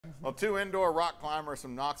Well, two indoor rock climbers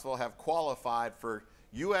from Knoxville have qualified for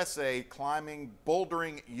USA Climbing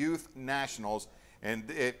Bouldering Youth Nationals. And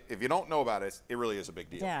if you don't know about it, it really is a big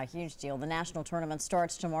deal. Yeah, huge deal. The national tournament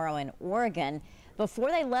starts tomorrow in Oregon.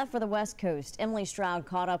 Before they left for the West Coast, Emily Stroud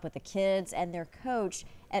caught up with the kids and their coach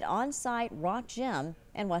at on-site Rock Gym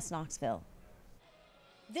in West Knoxville.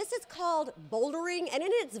 This is called bouldering, and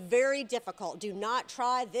it's very difficult. Do not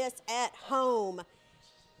try this at home.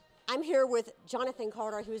 I'm here with Jonathan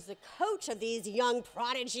Carter, who's the coach of these young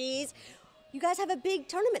prodigies. You guys have a big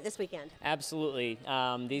tournament this weekend. Absolutely.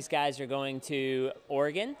 These guys are going to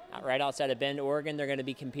Oregon, right outside of Bend, Oregon. They're going to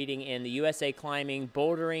be competing in the USA Climbing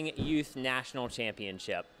Bouldering Youth National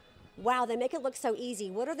Championship. Wow, they make it look so easy.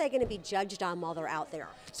 What are they going to be judged on while they're out there?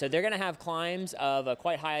 So they're going to have climbs of a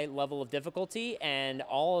quite high level of difficulty, and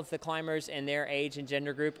all of the climbers in their age and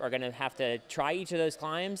gender group are going to have to try each of those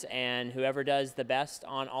climbs, and whoever does the best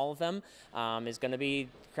on all of them is going to be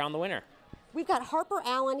crowned the winner. We've got Harper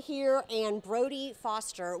Allen here and Brody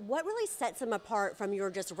Foster. What really sets them apart from your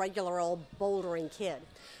just regular old bouldering kid?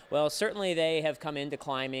 Well, certainly they have come into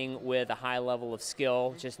climbing with a high level of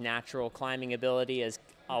skill, just natural climbing ability, as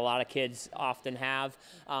a lot of kids often have,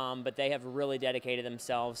 but they have really dedicated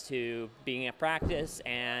themselves to being at practice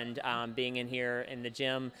and being in here in the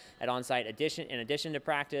gym at on-site in addition to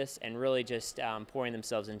practice, and really just pouring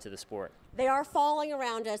themselves into the sport. They are falling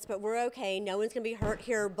around us, but we're okay. No one's going to be hurt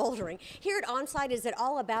here bouldering. Here at On-Site, is it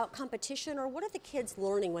all about competition, or what are the kids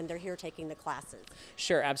learning when they're here taking the classes?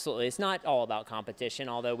 Sure, absolutely. It's not all about competition,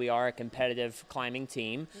 although we are a competitive climbing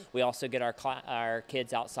team. We also get our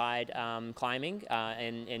kids outside climbing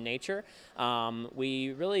in nature.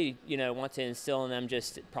 We really, want to instill in them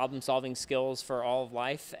just problem-solving skills for all of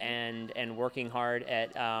life, and working hard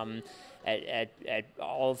at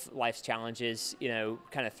all of life's challenges,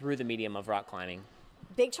 kind of through the medium of rock climbing.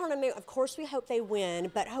 Big tournament, of course we hope they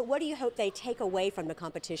win, but what do you hope they take away from the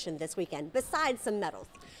competition this weekend, besides some medals?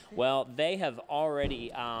 Well, they have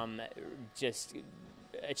already just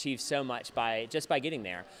achieved so much just by getting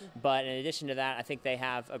there. But in addition to that, I think they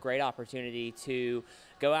have a great opportunity to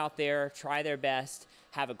go out there, try their best,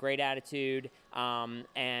 have a great attitude,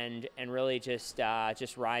 and really just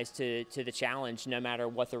rise to the challenge, no matter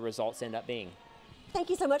what the results end up being. Thank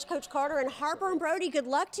you so much, Coach Carter. And Harper and Brody, good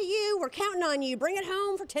luck to you. We're counting on you. Bring it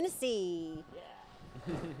home for Tennessee.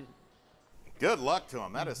 Yeah. Good luck to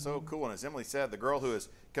them. That is so cool. And as Emily said, the girl who is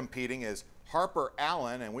competing is Harper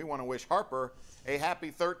Allen, and we want to wish Harper a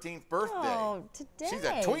happy 13th birthday. Oh, today. She's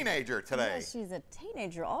a teenager today. Yeah, she's a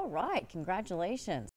teenager. All right. Congratulations.